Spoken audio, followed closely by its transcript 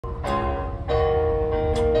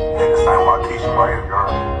know my Keisha right here,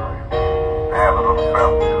 girl. They have another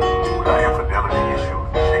family. We got infidelity issues.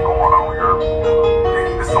 Shit going on here.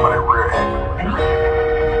 There's some of that real acting.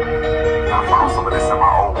 I found some of this in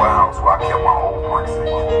my old warehouse where I kept my old bricks in.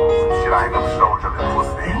 Some shit I ain't never showed you. This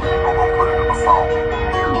pussy in. I'm gonna put it in the song.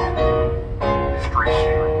 Street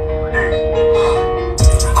shit.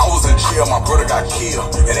 Yeah. I was in jail, my brother got killed.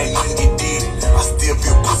 It ain't nothing he did. I still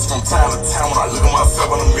feel pussy from time to time when I look at myself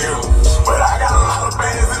in the mirror. But I got a lot of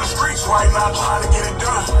bands in the streets right now trying to get it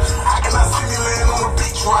done. I cannot see me laying on the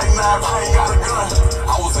beach right now if I ain't got a gun.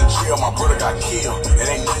 I was in jail, my brother got killed. It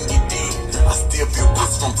ain't nothing he did. I still feel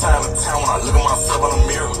pussy from time to time when I look at myself in the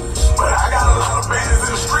mirror. But I got a lot of bands in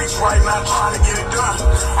the streets right now trying to get it done.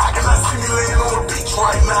 I cannot see me laying on the beach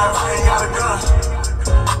right now if I